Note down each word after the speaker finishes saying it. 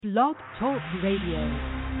Blog Talk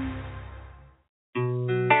Radio.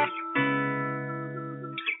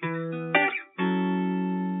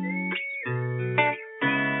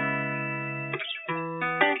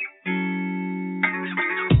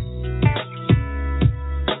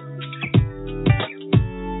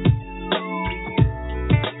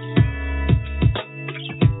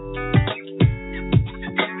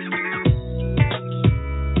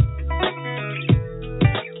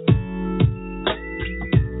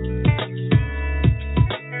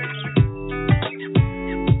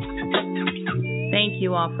 Thank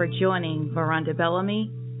you all for joining Veranda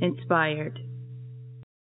Bellamy Inspired.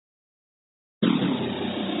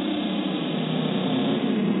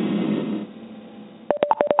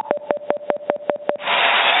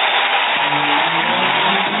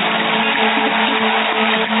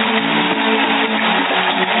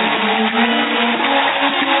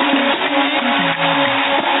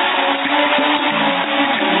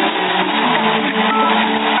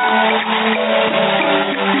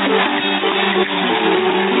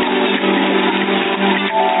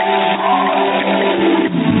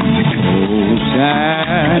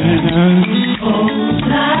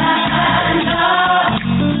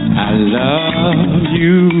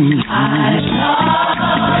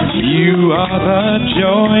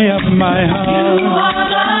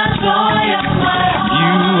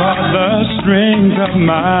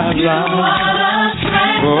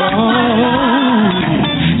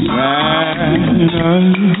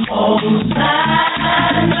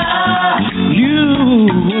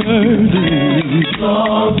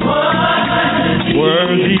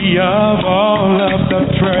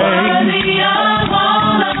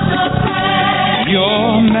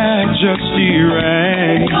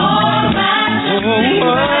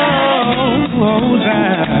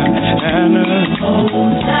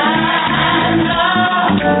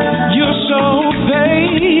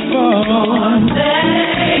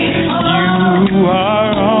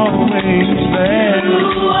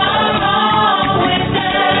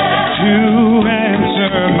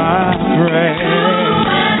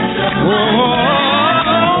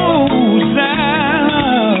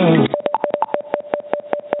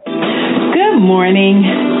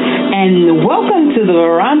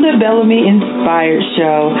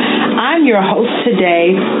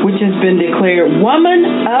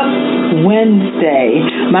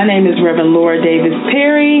 My name is Reverend Laura Davis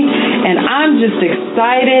Perry, and I'm just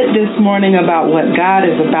excited this morning about what God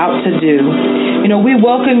is about to do. You know, we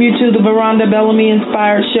welcome you to the Veranda Bellamy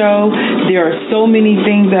Inspired Show. There are so many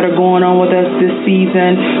things that are going on with us this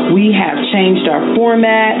season. We have changed our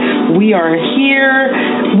format. We are here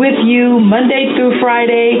with you Monday through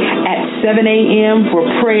Friday at 7 a.m. for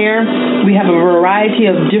prayer. We have a variety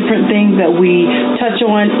of different things that we touch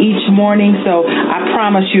on each morning, so I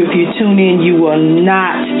promise you, if you tune in, you will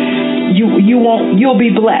not you'll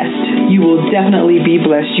be blessed. You will definitely be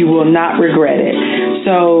blessed. You will not regret it.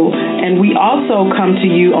 So, and we also come to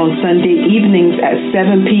you on Sunday evenings at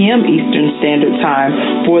 7 p.m. Eastern Standard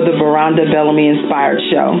Time for the Veranda Bellamy Inspired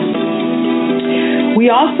Show. We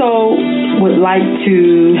also would like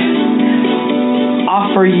to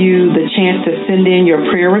offer you the chance to send in your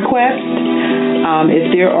prayer requests.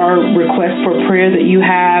 If there are requests for prayer that you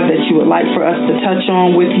have that you would like for us to touch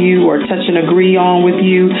on with you or touch and agree on with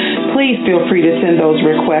you, please feel free to send those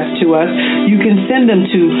requests to us. You can send them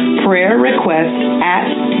to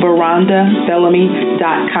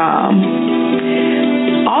prayerrequests@verandabellamy.com.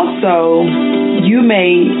 Also, you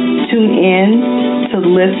may tune in to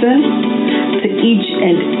listen to each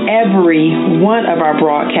and every one of our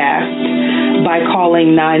broadcasts by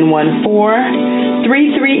calling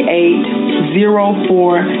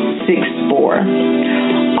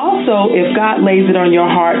 914-338-0464. Also, if God lays it on your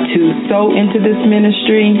heart to sow into this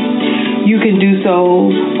ministry, you can do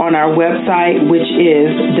so on our website, which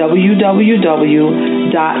is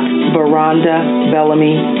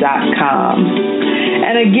www.verandabellamy.com.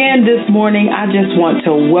 And again, this morning, I just want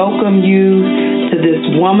to welcome you to this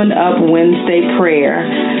Woman Up Wednesday prayer.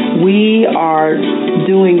 We are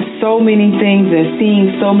doing so many things and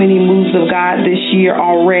seeing so many moves of God this year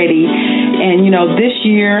already. And, you know, this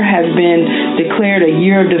year has been declared a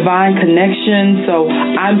year of divine connection. So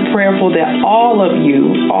I'm prayerful that all of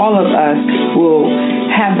you, all of us, will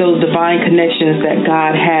have those divine connections that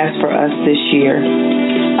God has for us this year.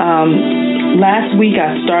 Last week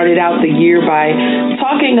I started out the year by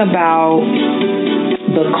talking about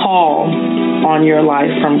the call on your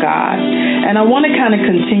life from God. And I want to kind of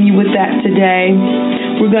continue with that today.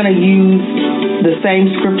 We're going to use the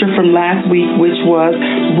same scripture from last week, which was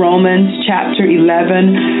Romans chapter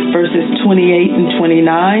 11, verses 28 and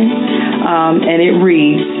 29. and it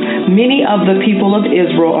reads, "Many of the people of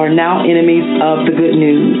Israel are now enemies of the good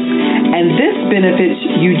news, and this benefits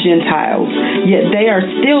you Gentiles. Yet they are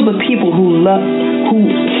still the people who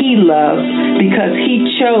he loves, because he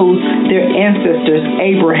chose their ancestors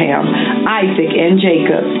Abraham, Isaac, and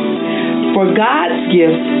Jacob. For God's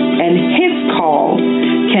gifts and his call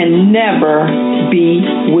can never be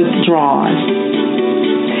withdrawn."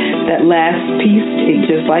 That last piece,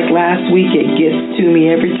 just like last week, it gets to me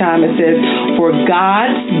every time. It says, "For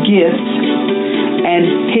God's gifts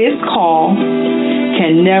and his call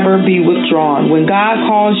can never be withdrawn." When God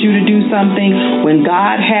calls you to do something, when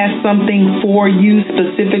God has something for you,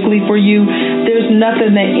 specifically for you, there's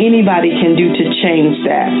nothing that anybody can do to change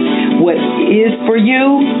that. What is for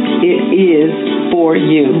you, it is for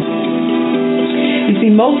you. You see,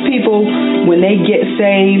 most people, when they get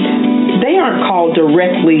saved, they aren't called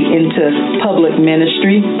directly into public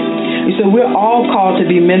ministry. So we're all called to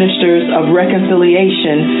be ministers of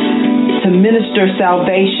reconciliation, to minister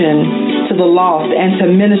salvation to the lost, and to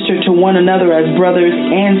minister to one another as brothers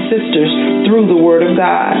and sisters through the Word of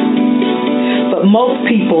God. But most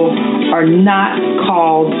people are not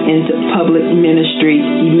called into public ministry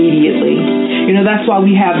immediately. That's why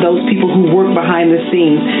we have those people who work behind the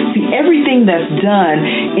scenes. See, everything that's done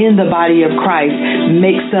in the body of Christ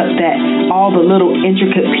makes up all the little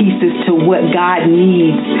intricate pieces to what God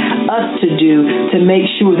needs us to do to make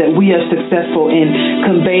sure that we are successful in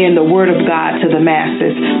conveying the Word of God to the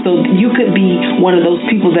masses. So you could be one of those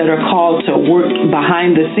people that are called to work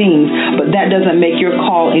behind the scenes, but that doesn't make your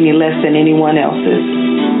call any less than anyone else's.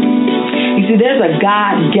 You see, there's a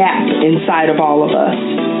God gap inside of all of us,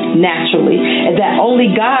 naturally, and that only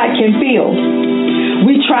God can fill.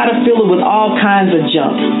 We try to fill it with all kinds of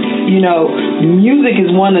junk. Music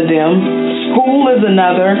is one of them, school is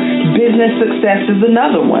another, business success is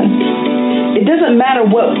another one. It doesn't matter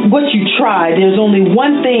what you try, there's only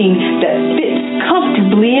one thing that fits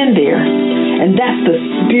comfortably in there, and that's the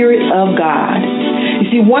Spirit of God. You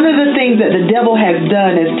see, one of the things that the devil has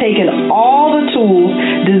done is taken all the tools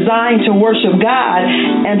designed to worship God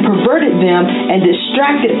and perverted them and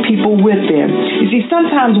distracted people with them. You see,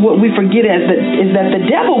 sometimes what we forget is that the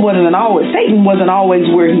devil Satan wasn't always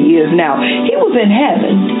where he is now. He was in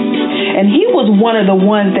heaven. And he was one of the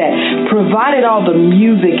ones that provided all the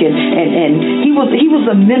music, and he was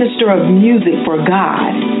a minister of music for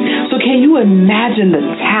God. So can you imagine the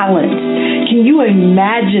talent? Can you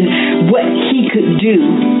imagine what he could do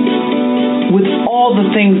with all the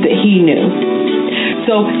things that he knew?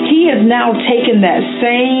 So he has now taken that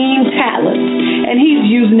same talent and he's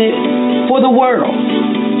using it for the world.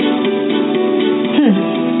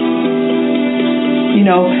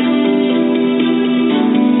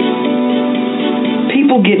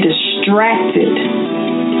 People get distracted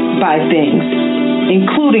by things,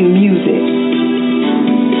 including music.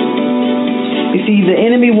 You see, the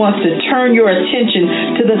enemy wants to turn your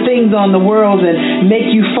attention to the things on the world and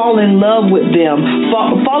make you fall in love with them,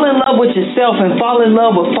 fall in love with yourself, and fall in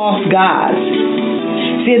love with false gods.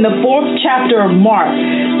 See, in the 4th chapter of Mark,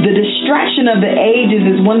 the distraction of the ages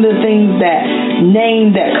is one of the things that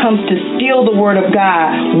comes to steal the word of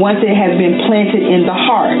God once it has been planted in the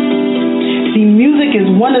heart. See, music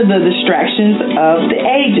is one of the distractions of the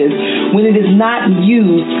ages when it is not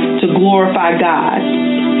used to glorify God.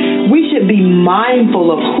 We should be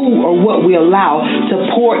mindful of who or what we allow to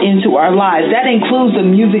pour into our lives. That includes the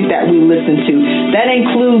music that we listen to. That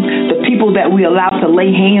includes the people that we allow to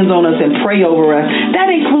lay hands on us and pray over us.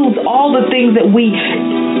 That includes all the things that we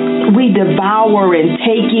devour and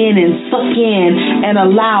take in and suck in and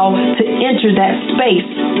allow to enter that space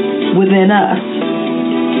within us.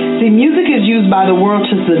 See, music is used by the world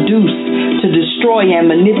to seduce, to destroy, and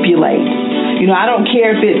manipulate. I don't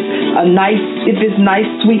care if it's nice,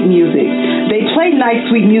 sweet music. They play nice,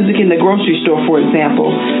 sweet music in the grocery store, for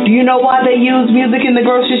example. Do you know why they use music in the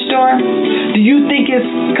grocery store? Do you think it's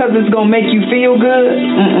because it's going to make you feel good?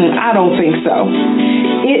 I don't think so.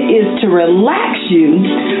 It is to relax you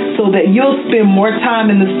so that you'll spend more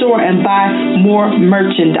time in the store and buy more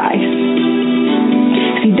merchandise.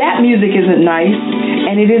 See, that music isn't nice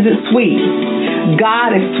and it isn't sweet.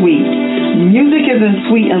 God is sweet. Music isn't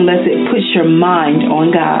sweet unless it puts your mind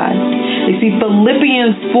on God. You see,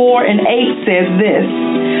 Philippians 4 and 8 says this: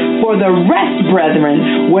 "For the rest,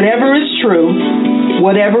 brethren, whatever is true,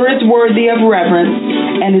 whatever is worthy of reverence,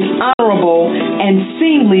 and is honorable and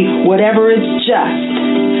seemly, whatever is just,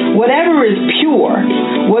 whatever is pure,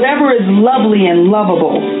 whatever is lovely and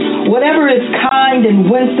lovable, whatever is kind and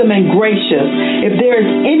winsome and gracious, if there is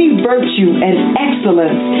any virtue and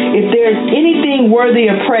excellence, if there is anything worthy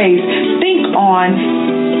of praise, think on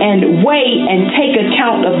and weigh and take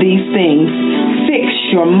account of these things. Fix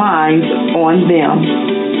your minds on them.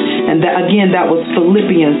 And that was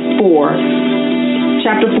Philippians 4,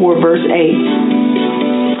 chapter 4, verse 8.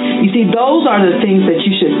 You see, those are the things that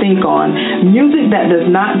you should think on. Music that does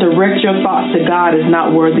not direct your thoughts to God is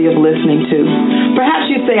not worthy of listening to.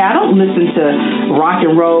 Perhaps you say, I don't listen to rock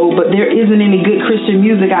and roll, but there isn't any good Christian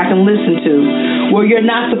music I can listen to. Well, you're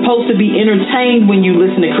not supposed to be entertained when you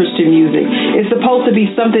listen to Christian music. It's supposed to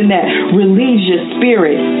be something that relieves your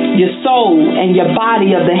spirit, your soul, and your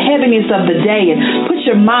body of the heaviness of the day and puts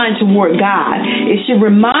your mind toward God. It should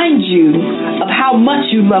remind you of how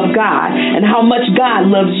much you love God and how much God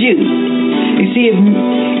loves you. You see,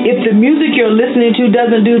 if the music you're listening to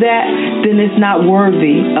doesn't do that, then it's not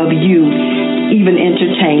worthy of you even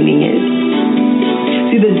entertaining it.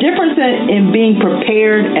 See, the difference in being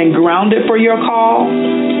prepared and grounded for your call,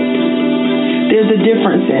 there's a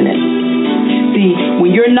difference in it. See,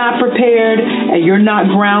 when you're not prepared and you're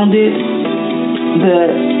not grounded,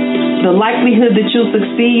 the likelihood that you'll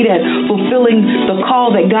succeed at fulfilling the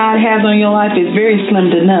call that God has on your life is very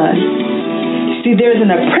slim to none. See, there's an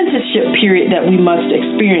apprenticeship period that we must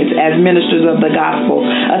experience as ministers of the gospel,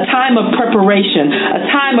 a time of preparation, a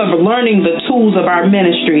time of learning the tools of our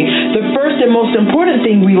ministry. The first and most important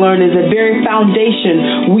thing we learn is the very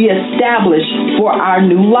foundation we establish for our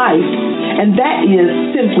new life, and that is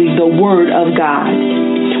simply the Word of God.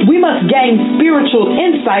 We must gain spiritual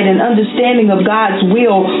insight and understanding of God's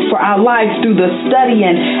will for our lives through the study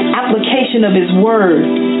and application of His Word.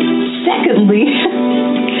 Secondly,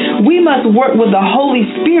 we must work with the Holy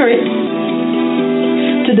Spirit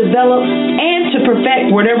to develop and to perfect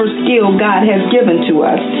whatever skill God has given to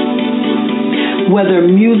us. Whether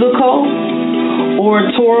musical,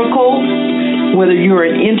 oratorical, whether you're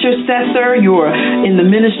an intercessor, you're in the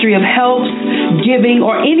ministry of helps, giving,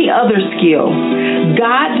 or any other skill,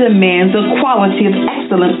 God demands a quality of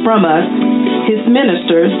excellence from us, His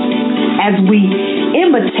ministers, as we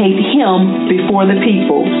imitate Him before the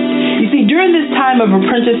people. You see, during this time of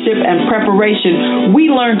apprenticeship and preparation, we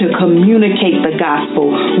learn to communicate the gospel.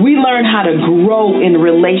 We learn how to grow in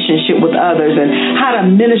relationship with others and how to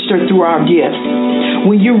minister through our gifts.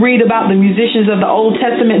 When you read about the musicians of the Old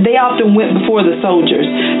Testament, they often went before the soldiers.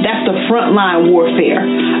 That's the frontline warfare.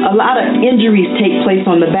 A lot of injuries take place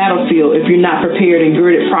on the battlefield if you're not prepared and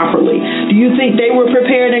girded properly. Do you think they were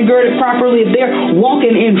prepared and girded properly if they're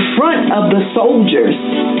walking in front of the soldiers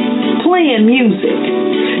playing music?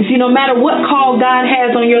 You see, no matter what call God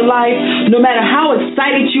has on your life, no matter how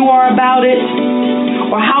excited you are about it,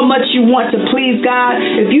 or how much you want to please God,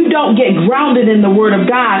 if you don't get grounded in the Word of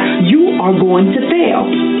God, you are going to fail.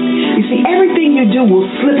 You see, everything you do will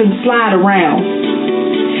slip and slide around.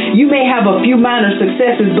 You may have a few minor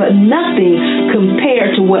successes, but nothing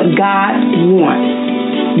compared to what God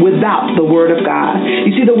wants without the Word of God.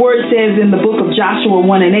 You see, the Word says in the book of Joshua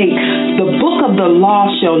 1:8, the book of the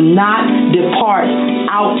law shall not depart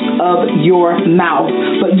out of your mouth,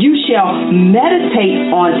 but you shall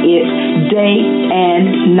meditate on it day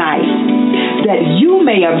and night, that you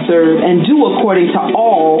may observe and do according to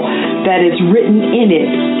all that is written in it.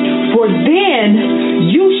 For then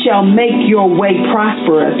you shall make your way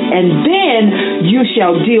prosperous, and then you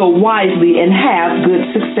shall deal wisely and have good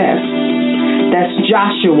success. That's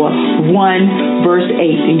Joshua 1, verse 8,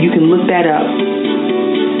 and you can look that up.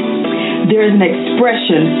 There is an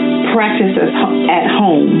expression, practice at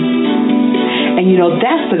home. And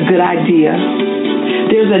that's a good idea.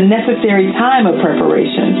 There's a necessary time of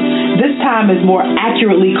preparation. This time is more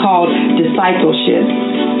accurately called discipleship.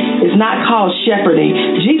 It's not called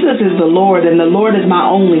shepherding. Jesus is the Lord, and the Lord is my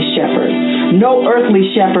only shepherd. No earthly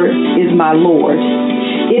shepherd is my Lord.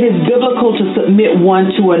 It is biblical to submit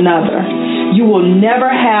one to another. You will never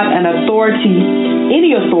have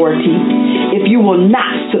any authority, if you will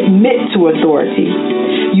not submit to authority.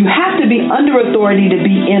 You have to be under authority to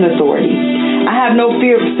be in authority. I have no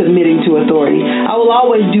fear of submitting to authority. I will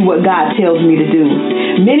always do what God tells me to do.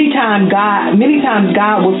 Many times God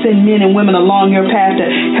will send men and women along your path to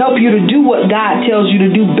help you to do what God tells you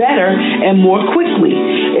to do better and more quickly.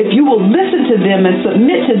 If you will listen to them and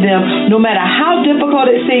submit to them, no matter how difficult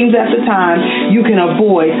it seems at the time, you can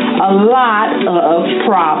avoid a lot of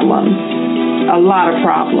problems. A lot of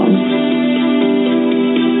problems.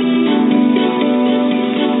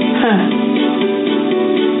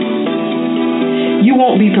 You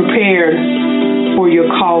won't be prepared for your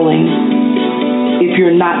calling if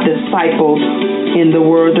you're not discipled in the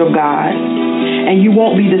Word of God. and you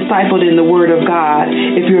won't be discipled in the Word of God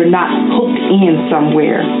if you're not hooked in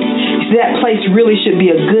somewhere. That place really should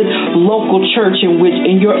be a good local church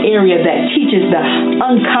in your area that teaches the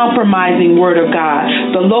uncompromising Word of God.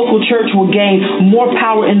 The local church will gain more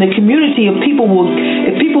power in the community if people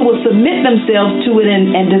will submit themselves to it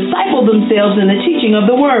and disciple themselves in the teaching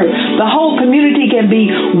of the Word. The whole community can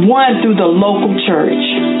be won through the local church.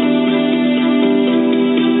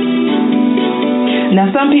 Now,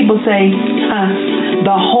 some people say,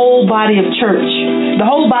 the whole body of church, the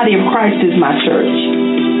whole body of Christ is my church.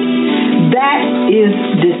 That is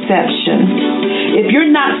deception. If you're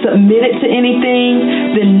not submitted to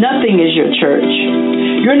anything, then nothing is your church.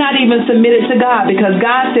 You're not even submitted to God, because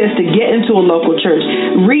God says to get into a local church.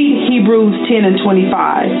 Read Hebrews 10 and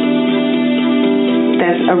 25.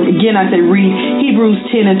 Read Hebrews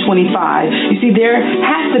 10 and 25. You see, there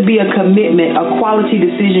has to be a commitment, a quality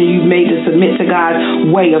decision you've made to submit to God's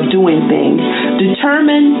way of doing things.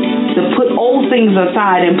 Determined to put old things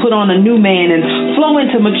aside and put on a new man and flow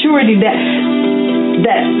into maturity that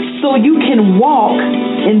so you can walk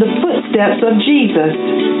in the footsteps of Jesus.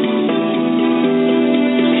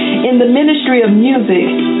 In the ministry of music,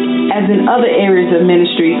 as in other areas of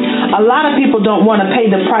ministry, a lot of people don't want to pay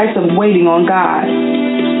the price of waiting on God.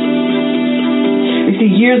 You see,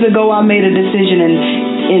 years ago I made a decision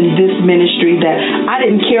in this ministry that I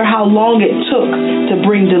didn't care how long it took to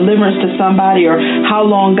bring deliverance to somebody, or how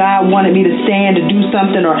long God wanted me to stand to do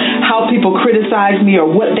something, or how people criticized me or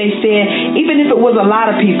what they said. Even if it was a lot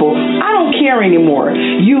of people, I don't care anymore.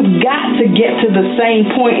 You've got to get to the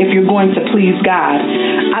same point if you're going to please God.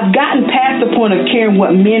 I've gotten past the point of caring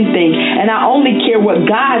what men think, and I only care what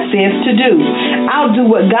God says to do. I'll do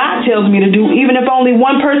what God tells me to do, even if only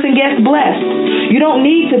one person gets blessed. You don't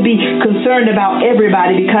need to be concerned about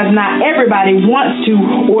everybody, because not everybody wants to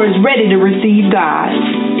or is ready to receive God.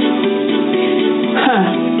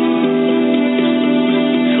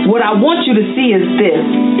 What I want you to see is this,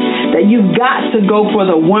 that you've got to go for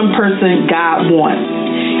the one person God wants.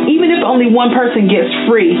 Even if only one person gets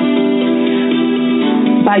free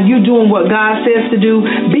by you doing what God says to do,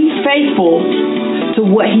 be faithful to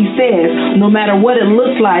what He says, no matter what it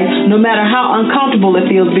looks like, no matter how uncomfortable it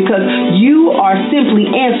feels, because you are simply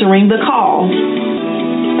answering the call.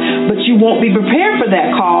 But you won't be prepared for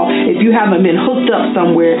that call if you haven't been hooked up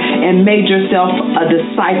somewhere and made yourself a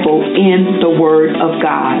disciple in the Word of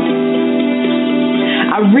God.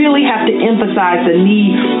 I really have to emphasize the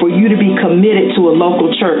need for you to be committed to a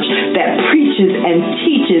local church that preaches and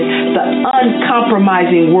teaches the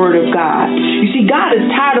uncompromising Word of God. You see, God is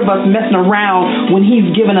tired of us messing around when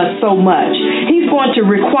He's given us so much. He's going to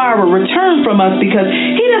require a return from us, because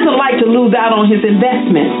He doesn't like to lose out on His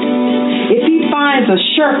investment. If He finds a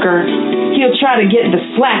shirker, He'll try to get the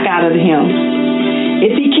slack out of him.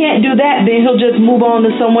 If He can't do that, then He'll just move on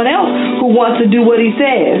to someone else who wants to do what He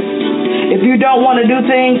says. If you don't want to do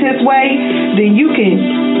things His way, then you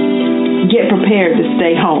can get prepared to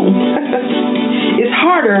stay home. It's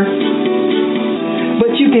harder,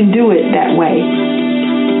 but you can do it that way.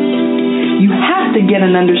 You have to get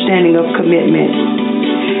an understanding of commitment.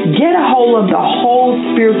 Get a hold of the whole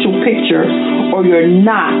spiritual picture, or you're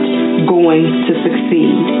not going to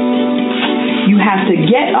succeed. You have to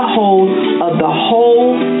get a hold of the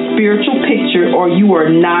whole spiritual picture, or you are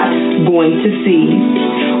not going to see.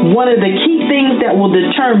 One of the key things that will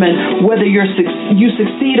determine whether you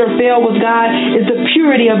succeed or fail with God is the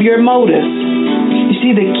purity of your motives. You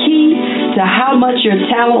see, the key to how much your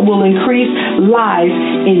talent will increase lies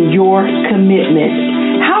in your commitment.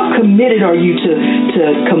 How committed are you to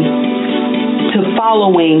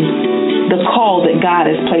following the call that God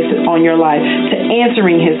has placed on your life, to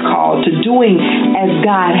answering His call, to doing as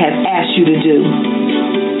God has asked you to do?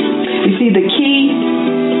 You see, the key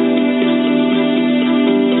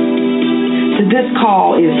to this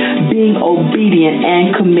call is being obedient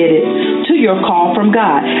and committed to your call from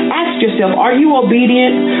God. Ask yourself, are you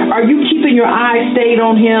obedient? Are you keeping your eyes stayed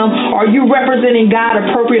on Him? Are you representing God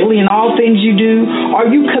appropriately in all things you do? Are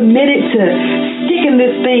you committed to sticking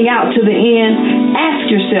this thing out to the end? Ask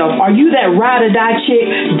yourself, are you that ride or die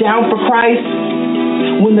chick down for Christ?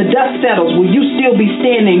 When the dust settles, will you still be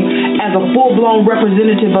standing as a full-blown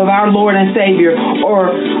representative of our Lord and Savior?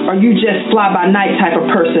 Or are you just fly-by-night type of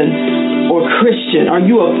person or Christian? Are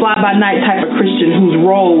you a fly-by-night type of Christian whose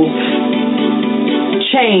roles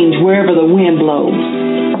change wherever the wind blows?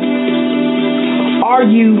 Are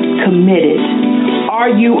you committed? Are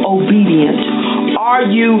you obedient? Are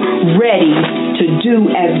you ready to do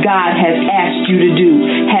as God has asked you to do,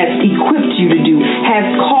 has equipped you to do,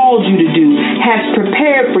 has called you to do, has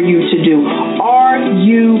prepared for you to do? Are Are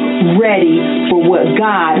you ready for what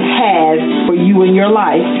God has for you in your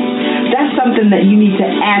life? That's something that you need to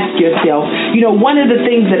ask yourself. One of the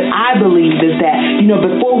things that I believe is that,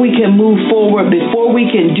 before we can move forward, before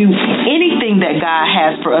we can do anything that God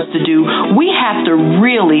has for us to do, we have to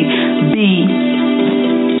really be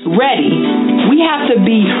ready. We have to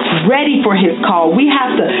be ready for His call. We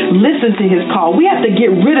have to listen to His call. We have to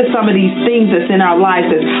get rid of some of these things that's in our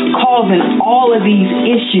lives that's causing all of these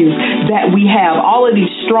issues that we have, all of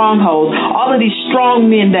these strongholds, all of these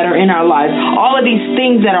strong men that are in our lives, all of these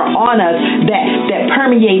things that are on us that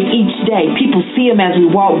permeate each day. People see them as we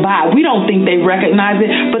walk by. We don't think they recognize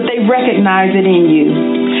it, but they recognize it in you.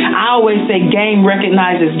 I always say game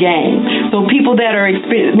recognizes game. So people that are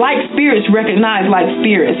like spirits recognize like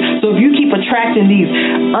spirits. So if you keep attracting these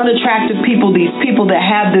unattractive people, these people that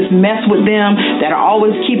have this mess with them, that are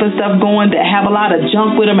always keeping stuff going, that have a lot of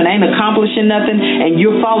junk with them and ain't accomplishing nothing, and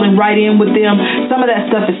you're falling right in with them, some of that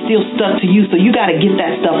stuff is still stuck to you, so you got to get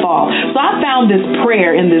that stuff off. So I found this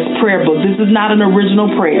prayer in this prayer book. This is not an original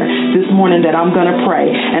prayer this morning that I'm going to pray.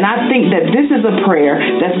 And I think that this is a prayer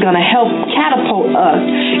that's going to help catapult us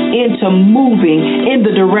into moving in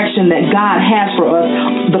the direction that God has for us,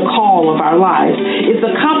 the call of our lives. It's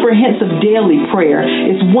a comprehensive daily prayer.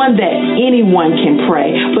 It's one that anyone can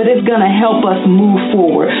pray, but it's going to help us move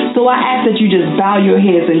forward. So I ask that you just bow your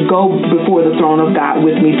heads and go before the throne of God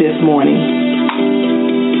with me this morning.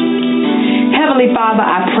 Heavenly Father,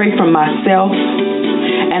 I pray for myself,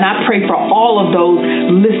 and I pray for all of those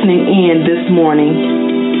listening in this morning.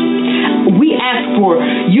 We ask for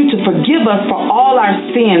you to forgive us for all our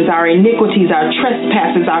sins, our iniquities, our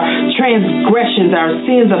trespasses, our transgressions, our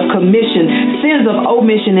sins of commission, sins of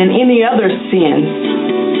omission, and any other sins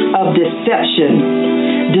of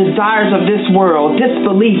deception, desires of this world,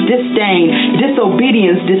 disbelief, disdain,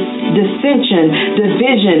 disobedience, dissension,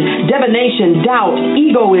 division, divination, doubt,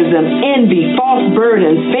 egoism, envy, false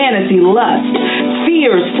burdens, fantasy, lust,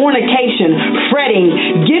 fears, fornication,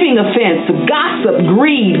 fretting, giving offense, gossip,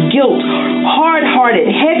 greed, guilt, hard-hearted,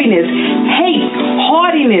 heaviness, hate,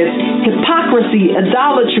 haughtiness, hypocrisy,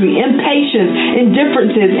 idolatry, impatience,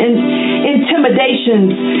 indifferences,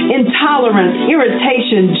 intimidations, intolerance,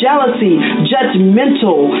 irritation, jealousy,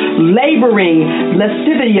 judgmental, laboring,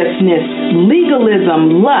 lasciviousness,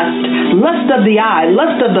 legalism, lust of the eye,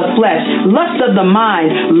 lust of the flesh, lust of the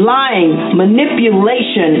mind, lying,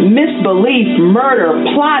 manipulation, misbelief, murder,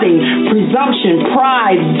 plotting, presumption,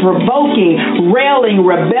 pride, provoking, railing,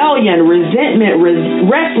 rebellion, resentment,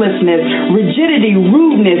 restlessness, rigidity,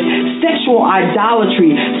 rudeness, sexual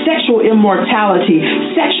idolatry, sexual immortality,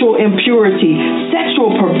 sexual impurity,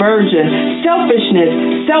 sexual perversion,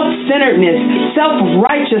 selfishness, self-centeredness,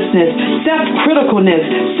 self-righteousness, self-criticalness,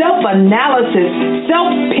 self-analysis,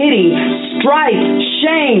 self-pity, strife,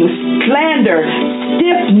 shame, slander,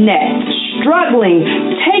 stiff-necked, struggling,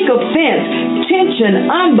 take offense, tension,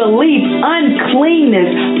 unbelief, uncleanness,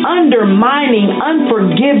 undermining,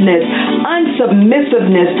 unforgiveness,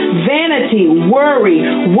 unsubmissiveness, vanity, worry,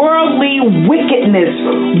 worldly wickedness,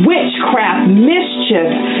 witchcraft, mischief,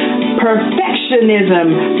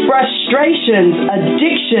 perfectionism, frustrations,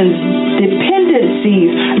 addictions,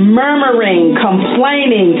 dependencies, murmuring,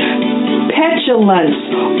 complaining, petulance,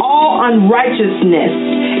 all unrighteousness,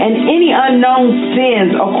 and any unknown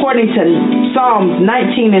sins according to Psalms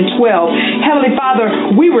 19 and 12. Heavenly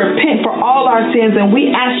Father, we repent for all our sins, and we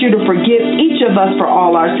ask you to forgive each of us for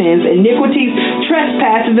all our sins, iniquities,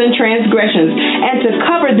 trespasses, and transgressions, and to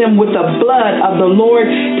cover them with the blood of the Lord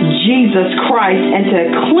Jesus Christ, and to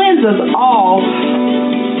cleanse us all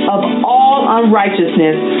of all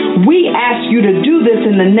unrighteousness. We ask you to do this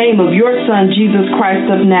in the name of your Son, Jesus Christ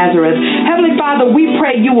of Nazareth. Heavenly Father, we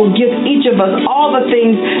pray you will give each of us all the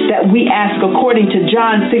things that we ask according to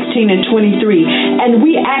John 16 and 23. And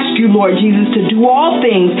we ask you, Lord Jesus, to do all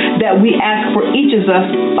things that we ask for each of us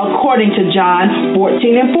according to John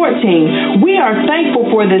 14 and 14. We are thankful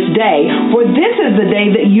for this day, for this is the day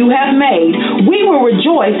that you have made. We will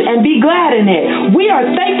rejoice and be glad in it. We are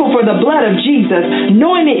thankful for the blood of Jesus,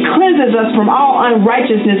 knowing it cleanses us from all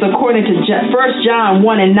unrighteousness according to 1 John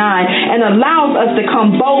 1 and 9, and allows us to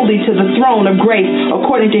come boldly to the throne of grace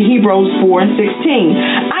according to Hebrews 4 and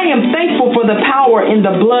 16. I am thankful for the power in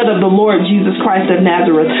the blood of the Lord Jesus Christ of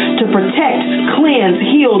Nazareth to protect, cleanse,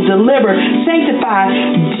 heal, deliver,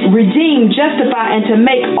 sanctify, redeem, justify, and to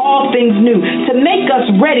make all things new, to make us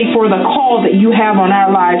ready for the call that you have on our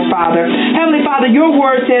lives, Father. Heavenly Father, your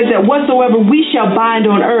word says that whatsoever we shall bind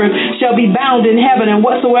on earth shall be bound in heaven, and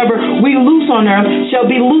whatsoever whatsoever we loose on earth shall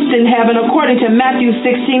be loosed in heaven, according to Matthew 16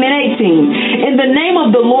 and 18. In the name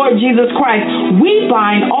of the Lord Jesus Christ, we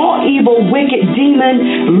bind all evil, wicked,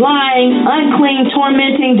 demon, lying, unclean,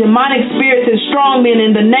 tormenting, demonic spirits and strong men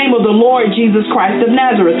in the name of the Lord Jesus Christ of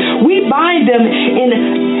Nazareth. We bind them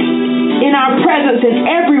in our presence, and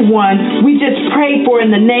everyone we just pray for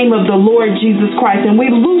in the name of the Lord Jesus Christ, and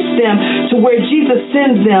we loose them to where Jesus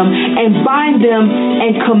sends them and bind them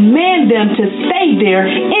and command them to stay there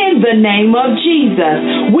in the name of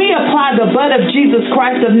Jesus. We apply the blood of Jesus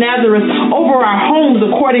Christ of Nazareth over our homes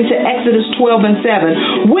according to Exodus 12 and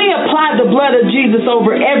 7. We apply the blood of Jesus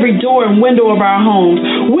over every door and window of our homes.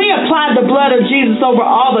 We apply the blood of Jesus over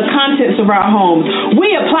all the contents of our homes.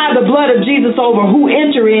 We apply the blood of Jesus over who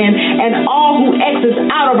enter in and all who exit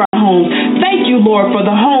out of our homes. Thank you, Lord, for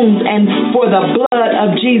the homes and for the blood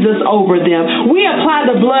of Jesus over them. We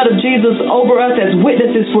apply the blood of Jesus over us as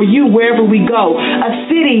witnesses for you wherever we go. A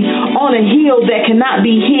city on a hill that cannot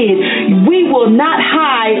be hid. We will not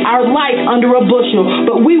hide our light under a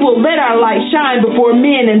bushel, but we will let our light shine before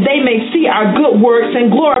men, and they may see our good works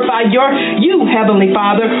and glorify you, Heavenly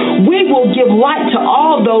Father. We will give light to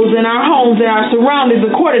all those in our homes and our surroundings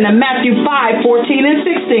according to Matthew 5:14 and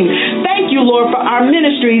 16. Thank you, Lord, for our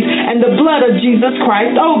ministries and the blood of Jesus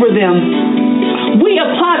Christ over them. We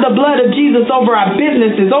apply the blood of Jesus over our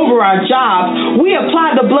businesses, over our jobs. We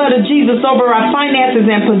apply the blood of Jesus over our finances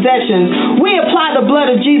and possessions. We apply the blood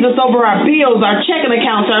of Jesus over our bills, our checking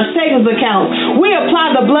accounts, our savings accounts. We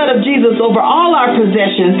apply the blood of Jesus over all our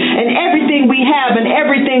possessions and everything we have and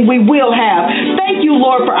everything we will have. Thank you,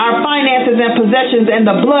 Lord, for our finances and possessions and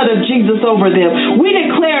the blood of Jesus over them. We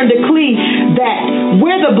declare and decree that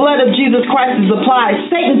where the blood of Jesus Christ is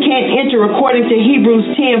applied, Satan can't enter, according to Hebrews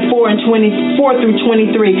 10:4 and 24 through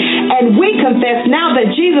 23. And we confess now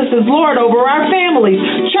that Jesus is Lord over our families,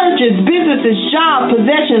 churches, businesses, jobs,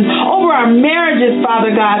 possessions, over our marriages,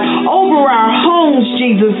 Father God, over our homes,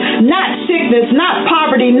 Jesus. Not sickness, not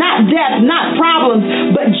poverty, not death, not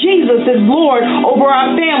problems, but Jesus is Lord over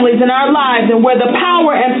our families and our lives. And where the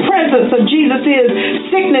power and presence of Jesus is,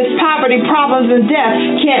 sickness, poverty, problems, and death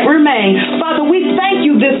can't remain. Father, we thank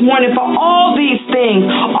you this morning for all these things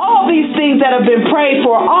that have been prayed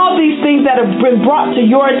for, all these things that have been brought to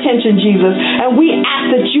your attention, Jesus. And we ask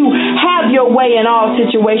that you have your way in all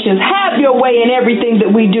situations. Have your way in everything that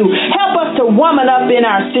we do. Help us to woman up in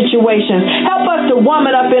our situations. Help us to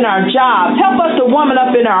woman up in our jobs. Help us to woman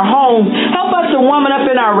up in our homes. Help us to woman up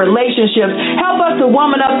in our relationships. Help us to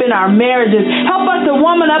woman up in our marriages. Help us to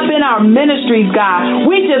woman up in our ministries, God.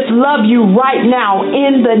 We just love you right now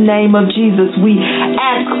in the name of Jesus. We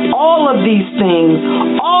ask all of these things,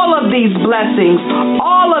 all of these blessings,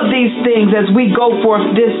 all of these things as we go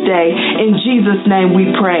forth this day. In Jesus' name we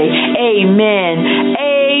pray. Amen.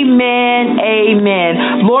 Amen.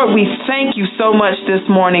 Amen. Lord, we thank you so much this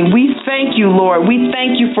morning. We thank you, Lord. We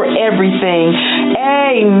thank you for everything.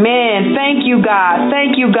 Amen. Thank you, God.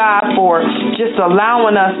 Thank you, God, for just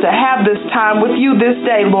allowing us to have this time with you this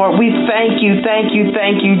day, Lord. We thank you. Thank you.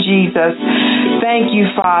 Thank you, Jesus. Thank you,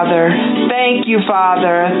 Father. Thank you,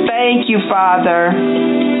 Father. Thank you, Father.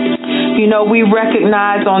 You know, we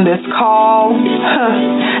recognize on this call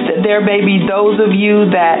that there may be those of you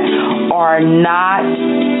that are not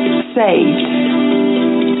saved.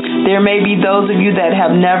 There may be those of you that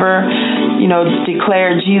have never,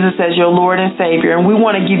 declared Jesus as your Lord and Savior. And we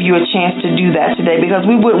want to give you a chance to do that today, because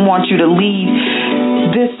we wouldn't want you to leave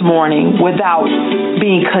this morning without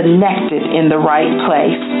being connected in the right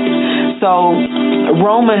place. So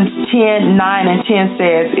Romans 10:9 and 10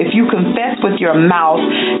 says, if you confess with your mouth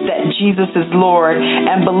that Jesus is Lord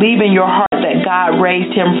and believe in your heart that God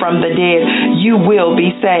raised him from the dead, you will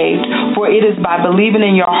be saved. For it is by believing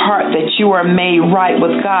in your heart that you are made right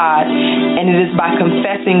with God, and it is by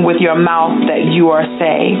confessing with your mouth that you are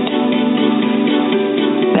saved.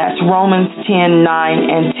 That's Romans 10:9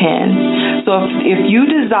 and 10. So if you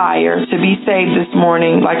desire to be saved this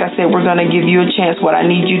morning, like I said, we're going to give you a chance. What I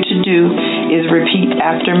need you to do is repeat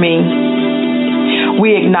after me.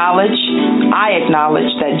 I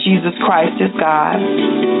acknowledge that Jesus Christ is God,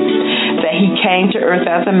 that he came to earth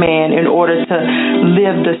as a man in order to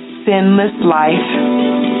live the sinless life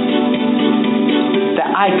that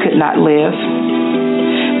I could not live,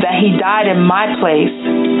 that he died in my place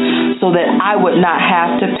so that I would not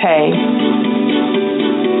have to pay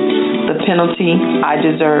the penalty I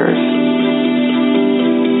deserve.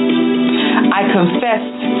 I confess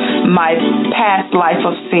my past life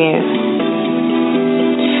of sin,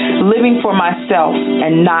 living for myself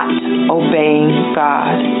and not obeying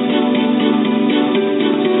God.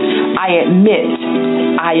 I admit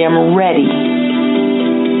I am ready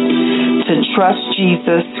to to trust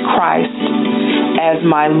Jesus Christ as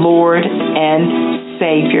my Lord and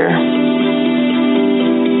Savior.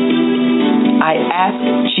 I ask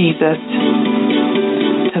Jesus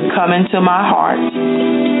to come into my heart,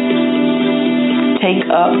 take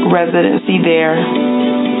up residency there,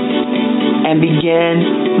 and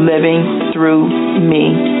begin living through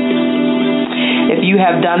me. If you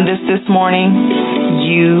have done this morning,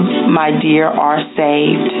 you, my dear, are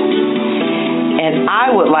saved. And I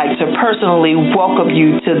would like to personally welcome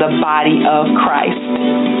you to the body of Christ.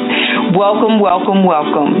 Welcome, welcome,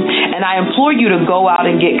 welcome. And I implore you to go out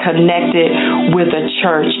and get connected with a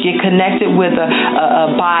church, get connected with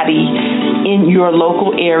a body in your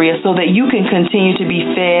local area so that you can continue to be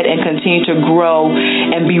fed and continue to grow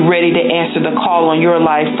and be ready to answer the call on your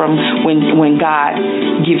life from when God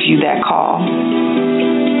gives you that call.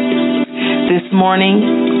 This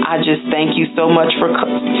morning, I just thank you so much for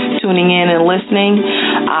tuning in and listening.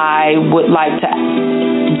 I would like to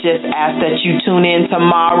just ask that you tune in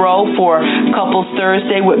tomorrow for Couples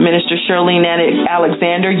Thursday with Minister Shirlene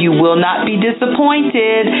Alexander. You will not be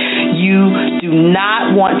disappointed. You do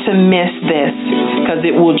not want to miss this because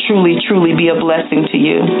it will truly, truly be a blessing to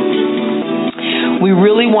you. We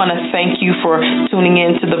really want to thank you for tuning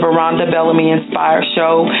in to the Veranda Bellamy Inspire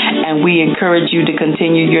Show, and we encourage you to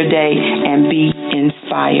continue your day and be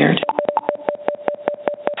inspired.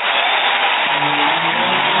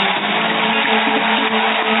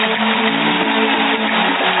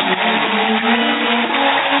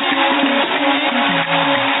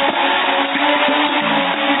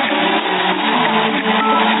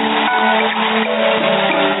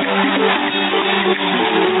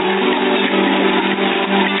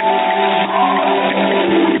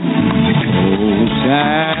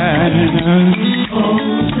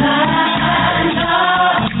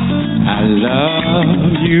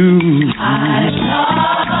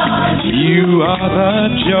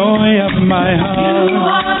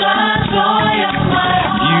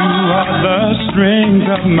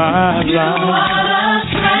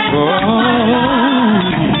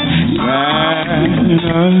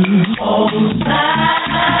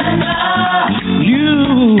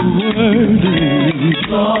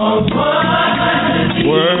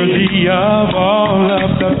 Worthy of all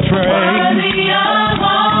of the praise.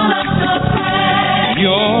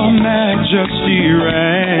 Your majesty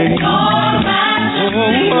reigns.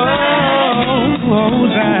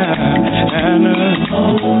 Hosanna.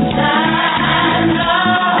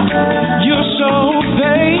 You're so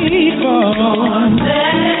faithful.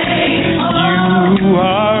 You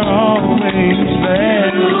are always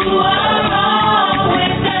there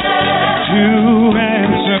to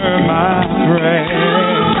answer my prayer.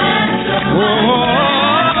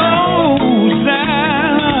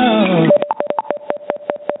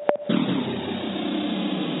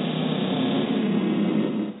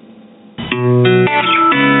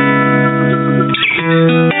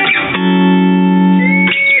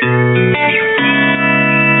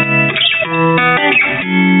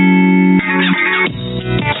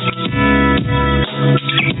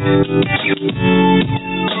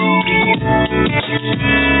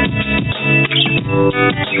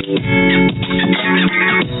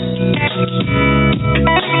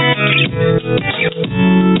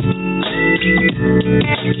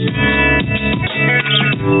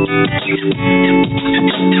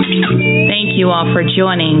 Thank you all for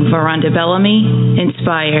joining Veranda Bellamy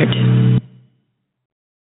Inspired.